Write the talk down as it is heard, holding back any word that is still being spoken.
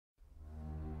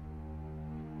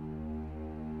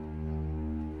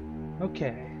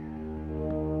Okay.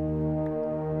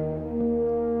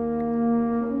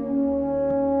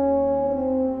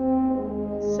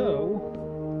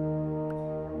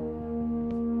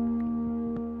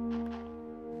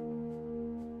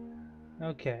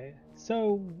 Okay,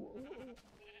 so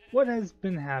what has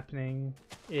been happening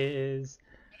is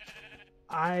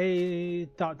I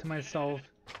thought to myself,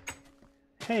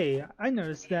 hey, I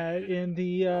noticed that in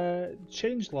the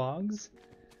change logs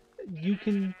you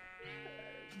can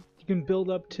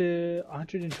build up to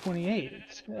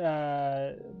 128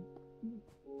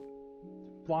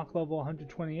 block level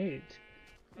 128,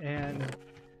 and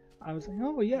I was like,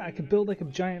 oh yeah, I could build like a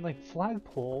giant like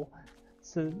flagpole,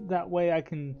 so that way I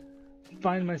can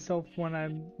find myself when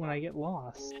I get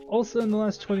lost. Also, in the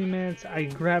last 20 minutes, I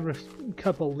grabbed a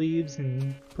couple leaves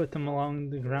and put them along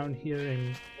the ground here,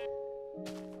 and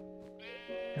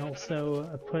also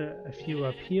I put a few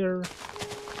up here.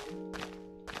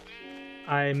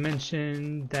 I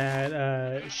mentioned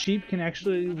that sheep can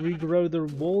actually regrow their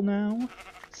wool now,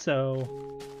 so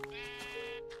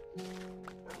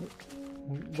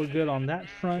we're good on that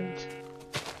front.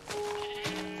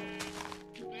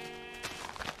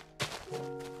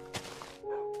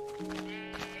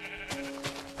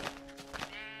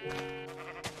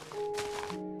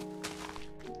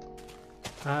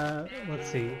 Let's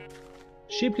see.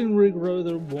 Sheep can regrow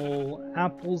their wool.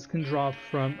 Apples can drop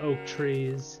from oak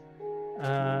trees.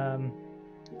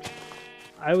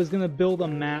 I was gonna build a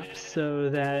map so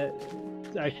that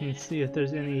I can see if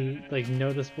there's any like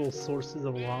noticeable sources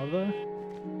of lava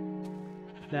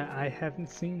that I haven't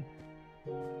seen.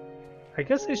 I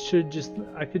guess I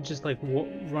could just like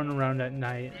run around at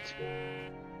night,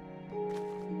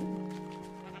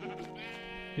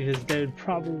 because they would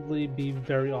probably be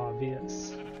very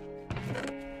obvious.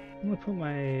 I'm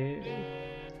gonna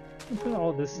put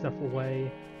all this stuff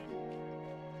away.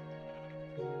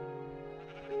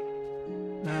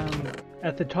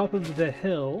 At the top of the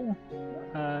hill,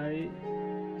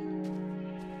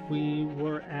 we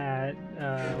were at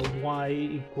y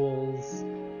equals,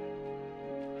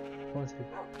 what was it,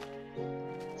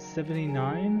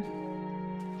 79?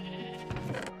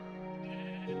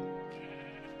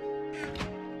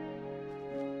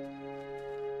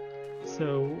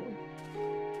 So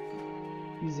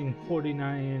using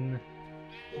 49,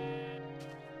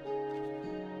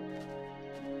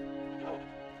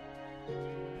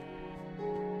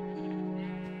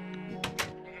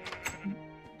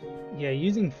 yeah,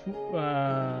 using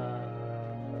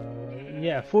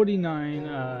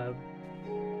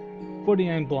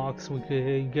 49 blocks, we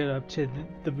could get up to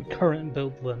the current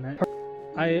build limit.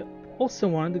 I also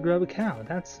wanted to grab a cow.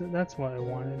 That's what I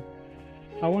wanted.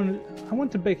 I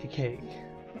want to bake a cake.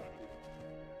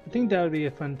 I think that would be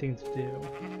a fun thing to do.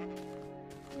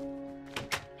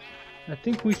 I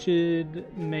think we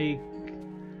should make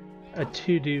a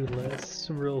to-do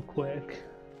list real quick,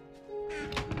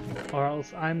 or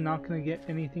else I'm not gonna get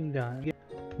anything done.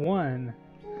 1.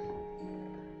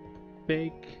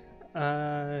 Bake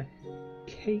a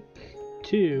cake.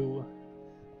 2.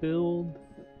 Build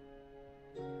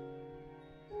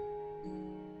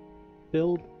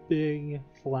big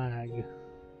flag.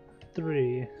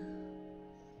 3.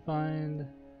 Find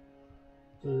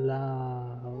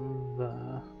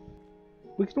lava.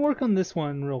 We can work on this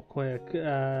one real quick.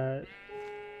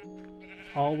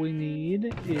 All we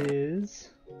need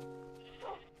is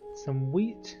some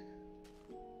wheat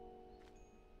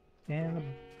and a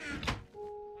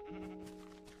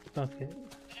bucket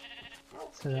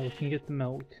so that we can get the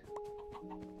milk.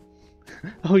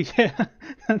 Oh yeah,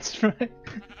 that's right.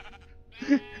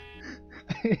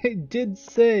 I did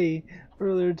say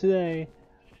earlier today,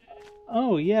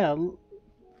 oh yeah, I'm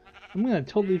gonna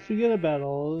totally forget about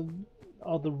all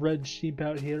the red sheep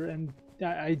out here, and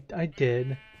I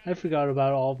did. I forgot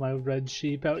about all my red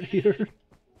sheep out here.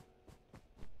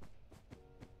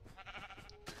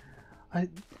 I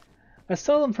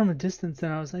saw them from a distance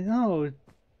and I was like, oh,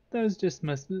 those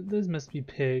must be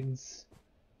pigs.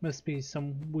 Must be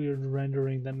some weird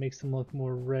rendering that makes them look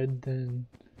more red than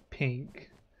pink.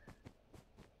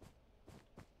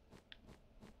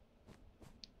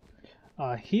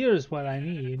 Here's what I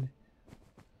need.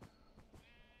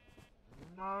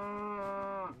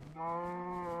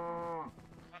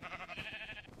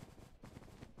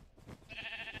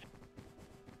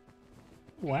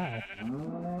 Wow.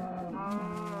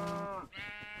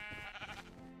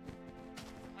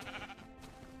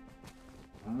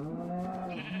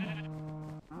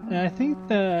 And I think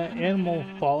the animal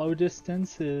follow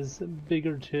distance is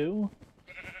bigger too.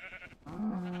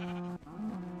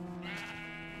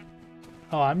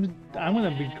 Oh, I'm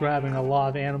gonna be grabbing a lot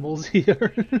of animals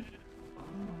here.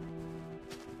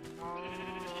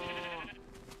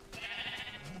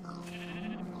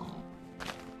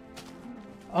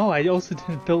 Oh, I also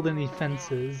didn't build any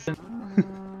fences.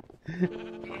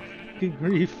 Good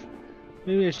grief.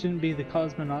 Maybe I shouldn't be the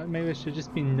cosmonaut. Maybe I should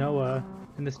just be Noah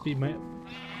and this be my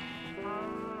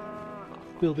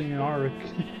building an ark.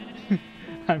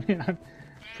 I mean, I'm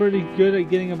pretty good at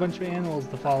getting a bunch of animals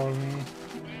to follow me.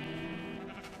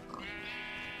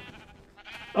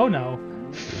 Oh no.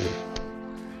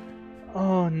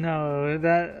 Oh no,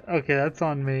 okay, that's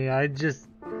on me. I just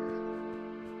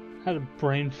had a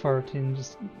brain fart and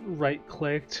just right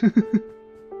clicked. We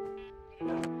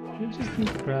just need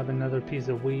to grab another piece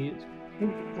of wheat.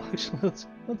 Actually,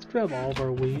 let's grab all of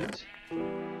our wheat.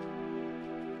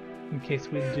 In case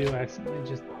we do accidentally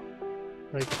just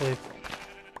right click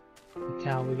the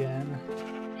cow again.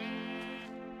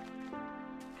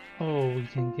 Oh, we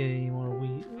can't get any more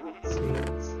wheat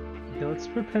seeds. Okay, let's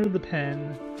prepare the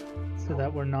pen so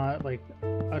that we're not like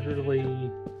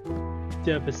utterly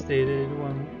devastated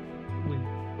when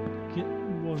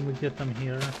we get them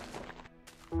here.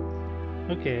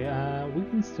 Okay, we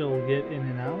can still get in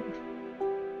and out.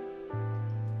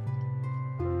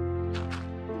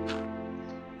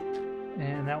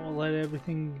 And that will let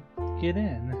everything get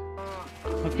in.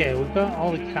 Okay, we've got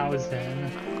all the cows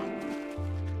in.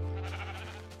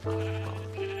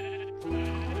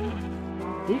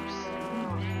 Oops.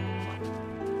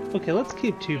 Okay, let's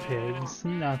keep 2 pigs.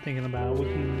 Not thinking about it. We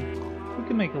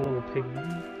can make a little pig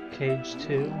cage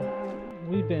too.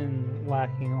 We've been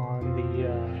lacking on the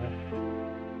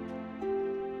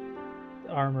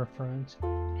armor front.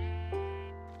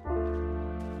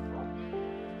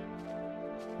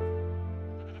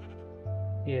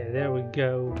 Yeah, there we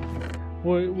go.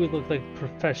 We look like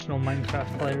professional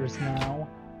Minecraft players now.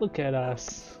 Look at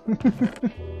us.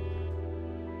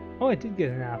 Oh, I did get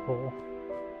an apple.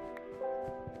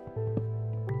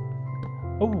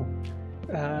 Oh,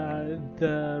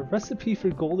 the recipe for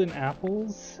golden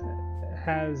apples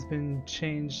has been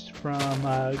changed from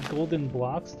golden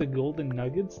blocks to golden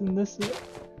nuggets in this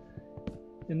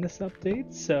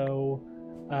update. So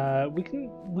we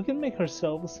can make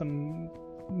ourselves some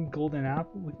golden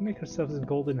apple. We can make ourselves a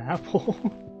golden apple.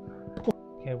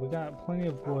 Okay, we got plenty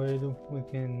of wood. We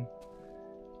can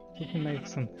make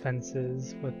some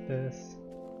fences with this.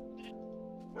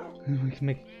 We can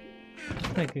make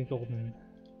a golden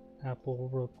apple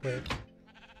real quick.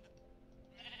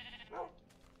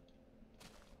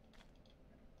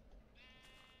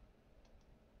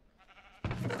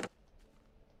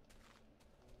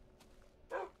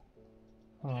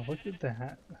 Oh, look at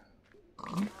that.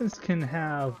 This can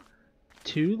have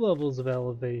 2 levels of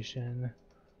elevation.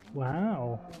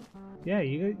 Wow. Yeah,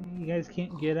 you guys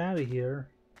can't get out of here.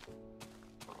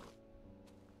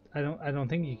 I don't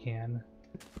think you can.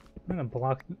 I'm gonna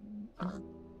block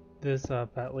this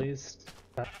up at least.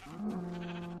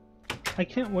 I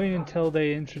can't wait until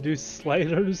they introduce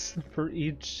sliders for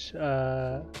each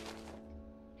for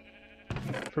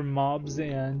mobs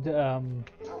and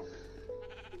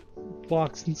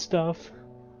blocks and stuff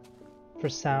for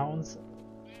sounds.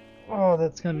 Oh,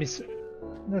 that's gonna be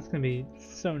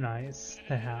so nice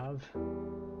to have.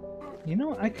 You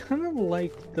know, I kind of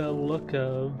like the look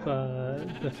of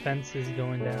the fences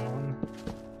going down,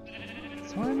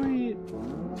 so I might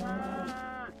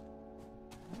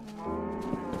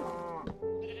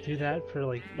do that for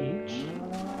like each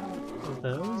of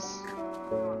those.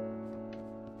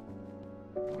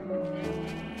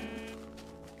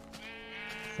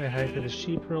 Say hi to the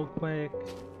sheep real quick.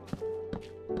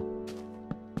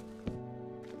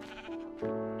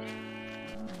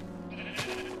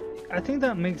 I think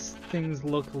that makes things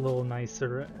look a little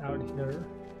nicer out here.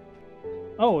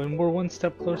 Oh, and we're one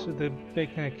step closer to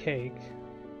baking a cake.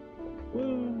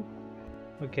 Woo!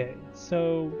 Okay,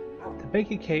 so to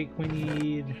bake a cake we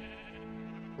need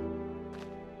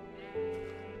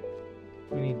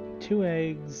 2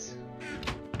 eggs.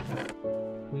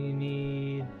 We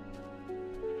need...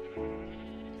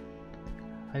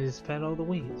 I just fed all the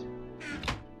wheat.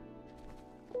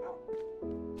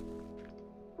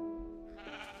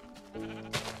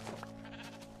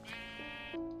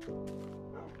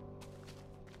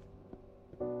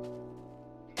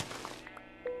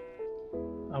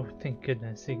 Oh, thank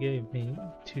goodness, it gave me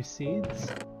 2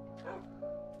 seeds.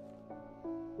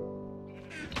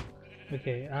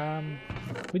 Okay,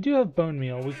 we do have bone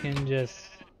meal. We can just...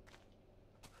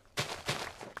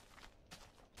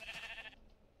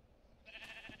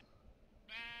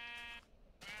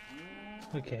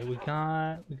 Okay, we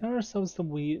got ourselves the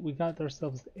wheat. We got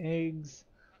ourselves the eggs.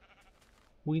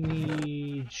 We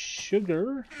need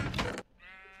sugar.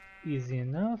 Easy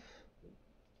enough.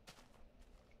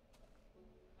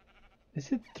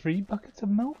 Is it 3 buckets of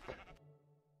milk?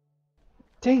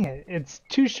 Dang it, it's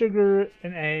 2 sugar,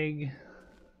 an egg.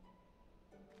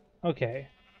 Okay.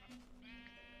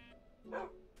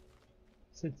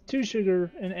 So it's 2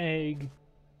 sugar, an egg,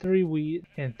 3 wheat,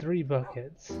 and 3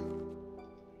 buckets.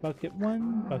 Bucket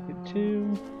 1, bucket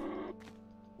 2,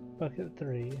 bucket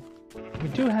 3. We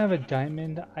do have a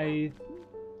diamond. I'm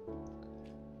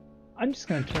just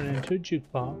gonna turn it into a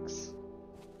jukebox.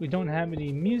 We don't have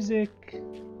any music.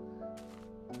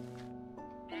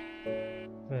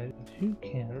 But who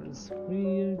cares?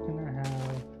 We're gonna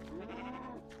have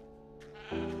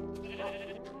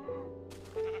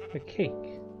a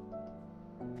cake.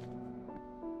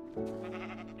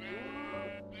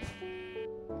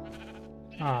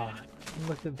 Ah,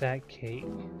 look at that cake.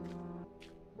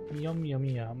 Yum, yum,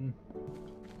 yum.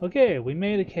 Okay, we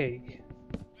made a cake.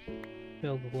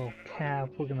 Build a little cap.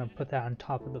 We're gonna put that on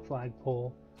top of the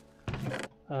flagpole.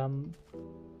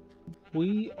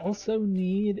 We also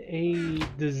need a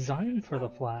design for the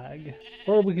flag.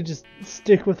 Or we could just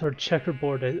stick with our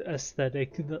checkerboard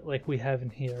aesthetic like we have in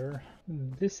here.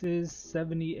 This is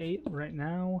 78 right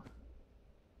now.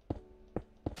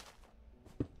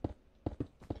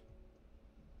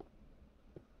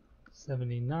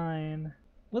 $79.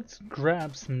 Let's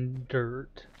grab some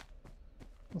dirt.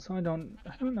 Also, I don't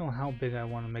know how big I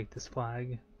want to make this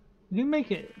flag. We can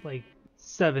make it like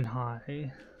 7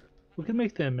 high. We can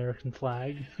make the American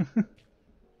flag.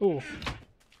 Oh.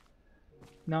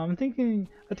 Now I'm thinking,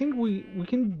 I think we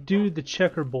can do the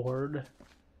checkerboard.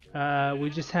 We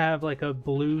just have like a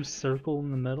blue circle in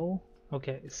the middle.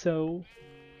 Okay, so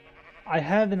I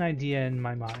have an idea in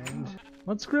my mind.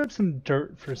 Let's grab some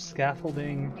dirt for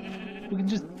scaffolding. We can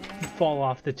just fall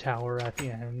off the tower at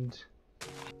the end.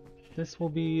 This will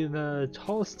be the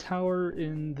tallest tower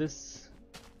in this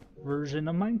version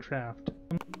of Minecraft.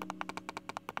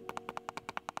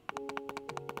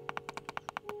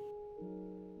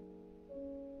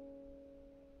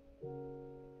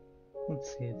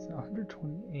 Let's see, it's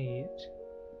 128.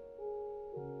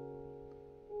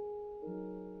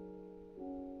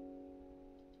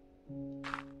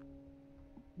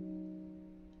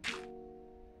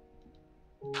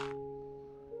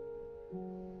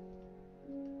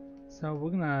 So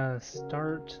we're gonna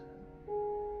start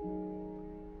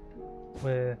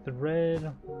with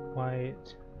red,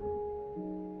 white,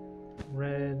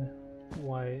 red,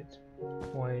 white,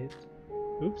 white.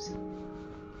 Oops.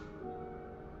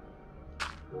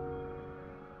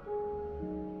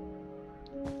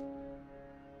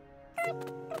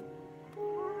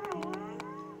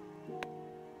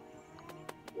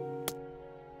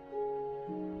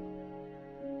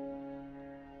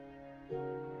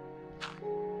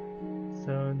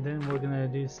 So then we're gonna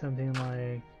do something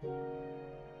like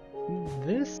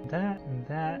this, that, and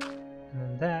that, and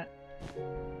then that,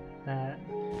 that.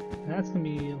 And that's gonna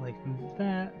be like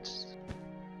that.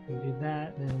 We'll do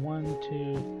that. Then 1,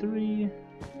 2, 3.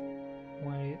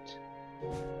 White,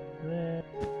 red,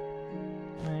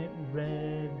 white,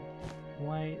 red,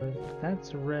 white.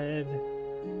 That's red.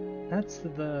 That's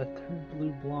the 3rd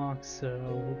blue block, so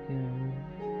we can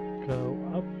go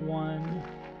up 1.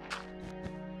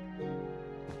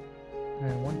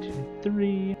 And 1, 2,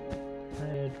 3.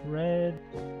 Red, red.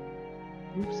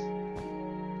 Oops.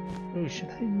 Oh, should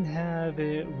I have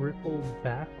it rippled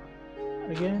back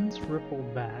again? It's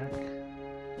rippled back.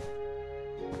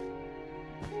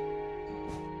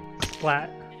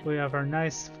 Flat. We have our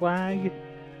nice flag.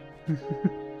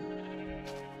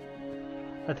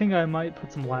 I think I might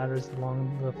put some ladders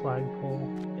along the flagpole.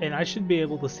 And I should be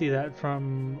able to see that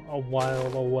from a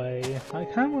while away. I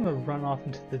kind of want to run off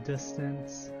into the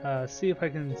distance, see if I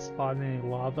can spot any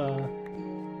lava.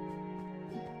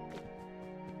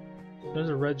 There's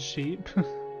a red sheep.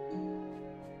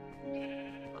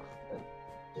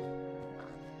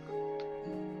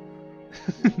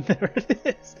 There it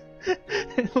is. It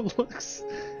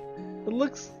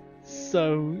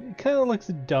kind of looks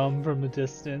dumb from a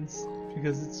distance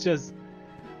because it's just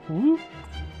whoop.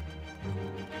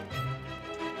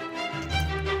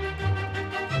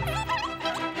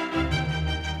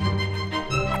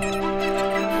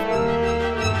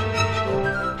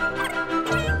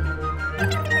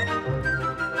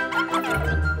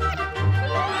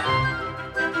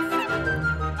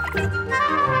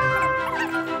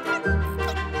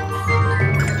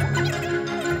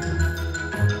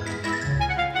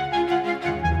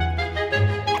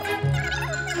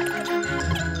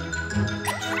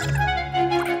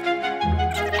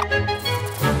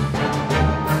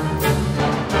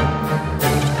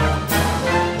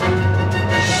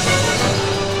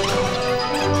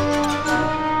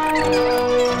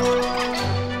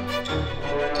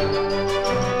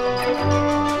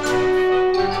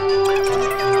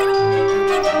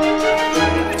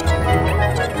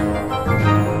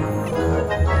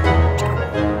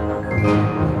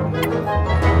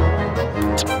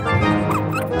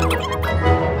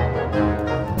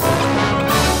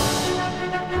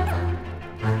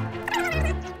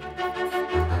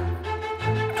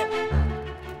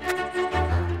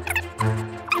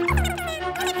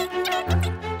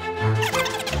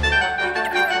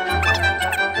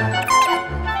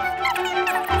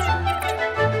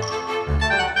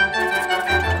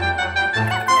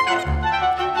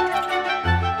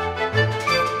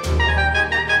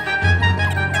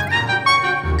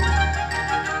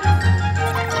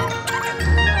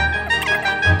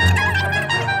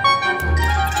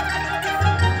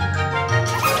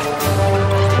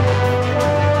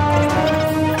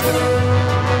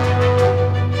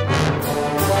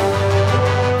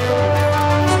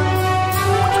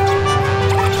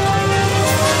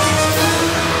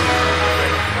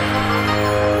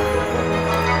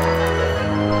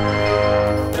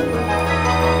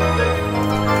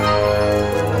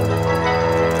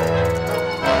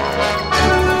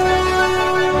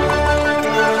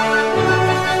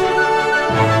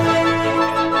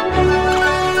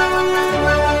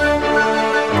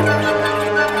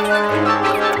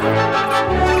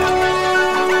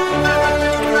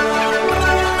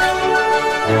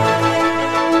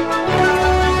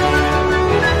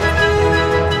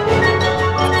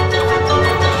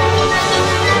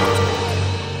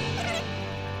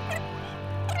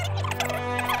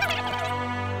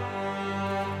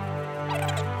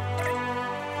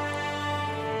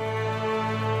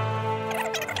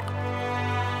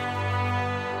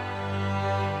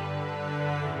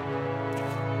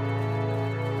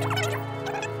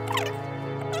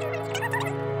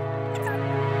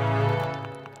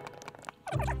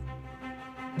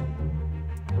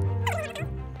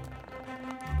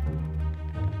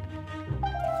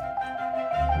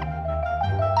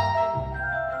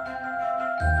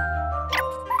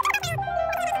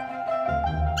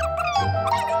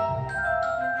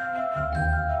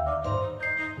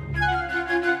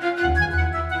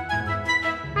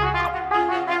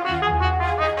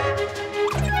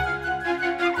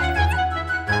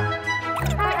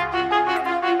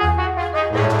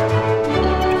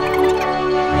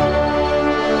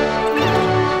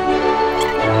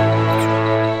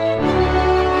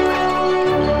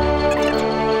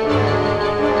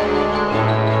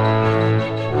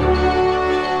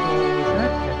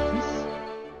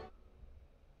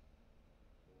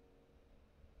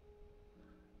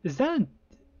 Is that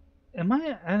am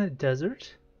I at a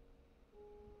desert?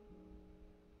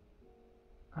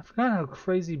 I forgot how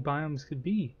crazy biomes could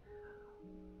be.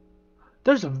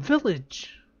 There's a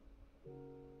village!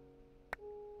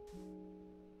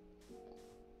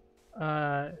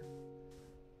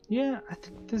 Yeah, I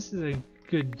think this is a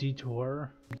good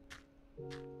detour.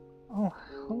 Oh,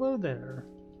 hello there.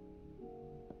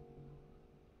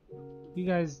 You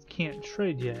guys can't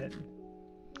trade yet.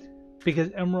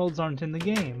 Because emeralds aren't in the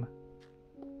game.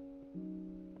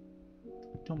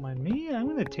 Don't mind me, I'm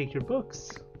gonna take your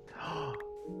books.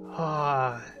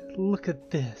 Ah, look at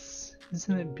this.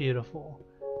 Isn't it beautiful?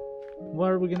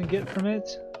 What are we gonna get from it?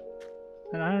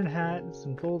 An iron hat,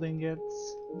 some gold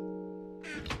ingots.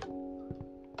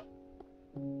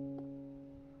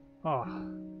 Ah.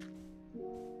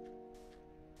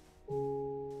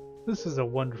 This is a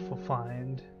wonderful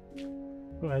find.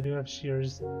 Oh, I do have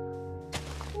shears.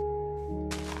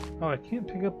 Oh, I can't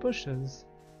pick up bushes.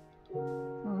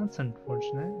 Oh, that's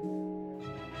unfortunate.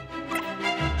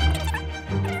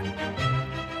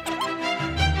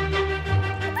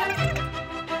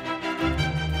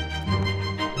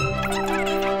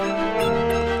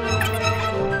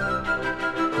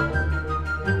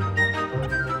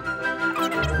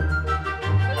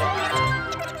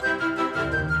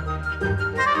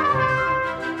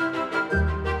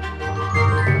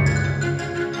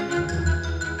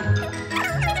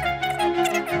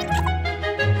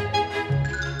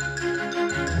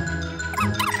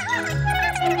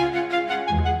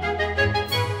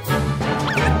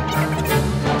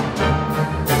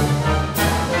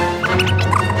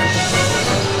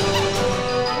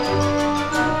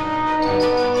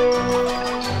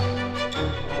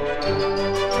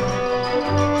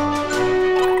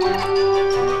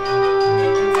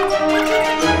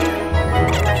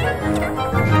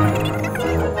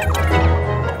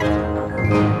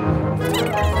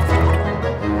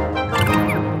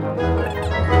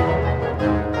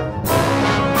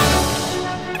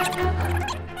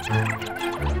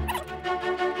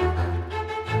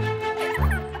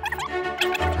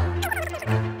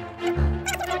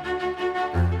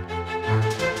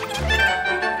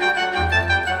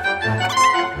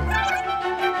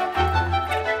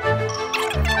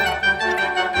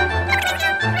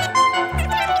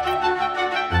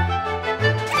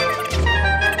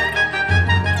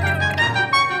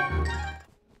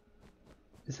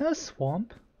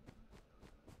 swamp?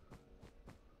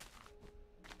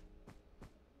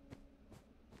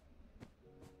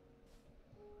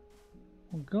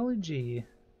 Well, golly gee.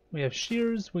 We have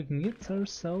shears, we can get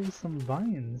ourselves some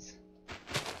vines.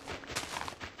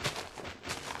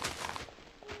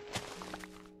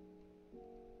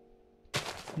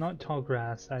 Not tall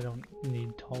grass, I don't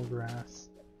need tall grass.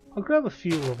 I'll grab a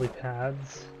few lily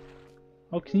pads.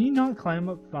 Oh, can you not climb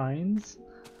up vines?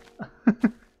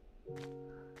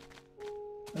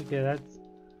 Okay, that's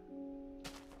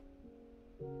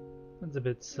a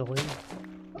bit silly.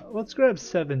 Let's grab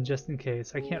 7 just in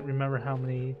case. I can't remember how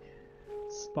many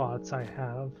spots I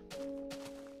have.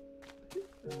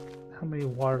 How many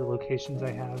water locations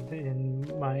I have in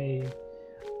my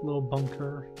little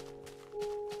bunker.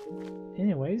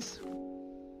 Anyways.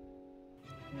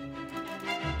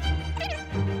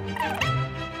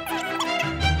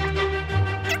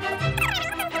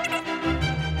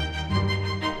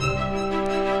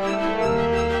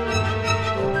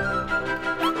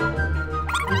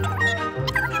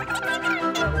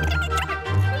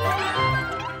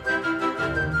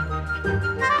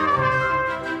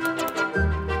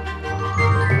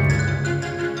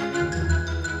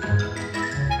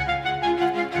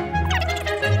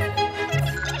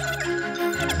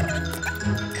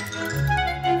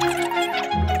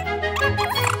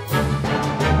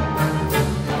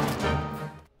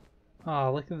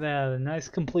 Oh, look at that, a nice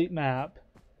complete map.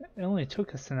 It only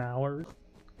took us an hour.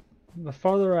 The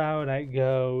farther out I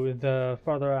go, the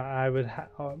farther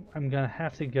I'm gonna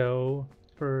have to go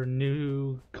for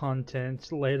new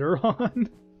content later on.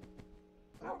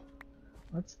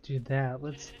 Let's do that.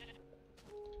 Let's...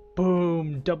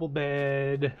 Boom! Double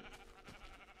bed!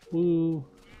 Woo!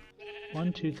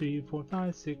 1, 2, 3, 4,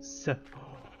 5, 6, 7.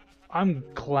 I'm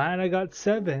glad I got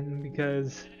 7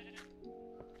 because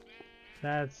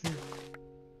that's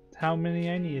how many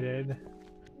I needed.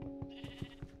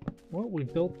 Well, we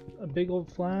built a big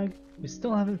old flag. We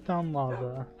still haven't found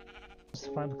lava. It's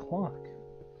 5 o'clock.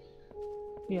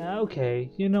 Yeah, okay.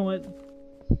 You know what?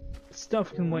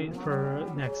 Stuff can wait for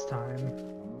next time.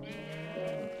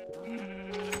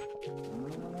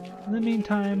 In the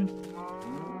meantime,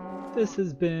 this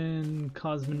has been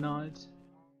Cosmonaut.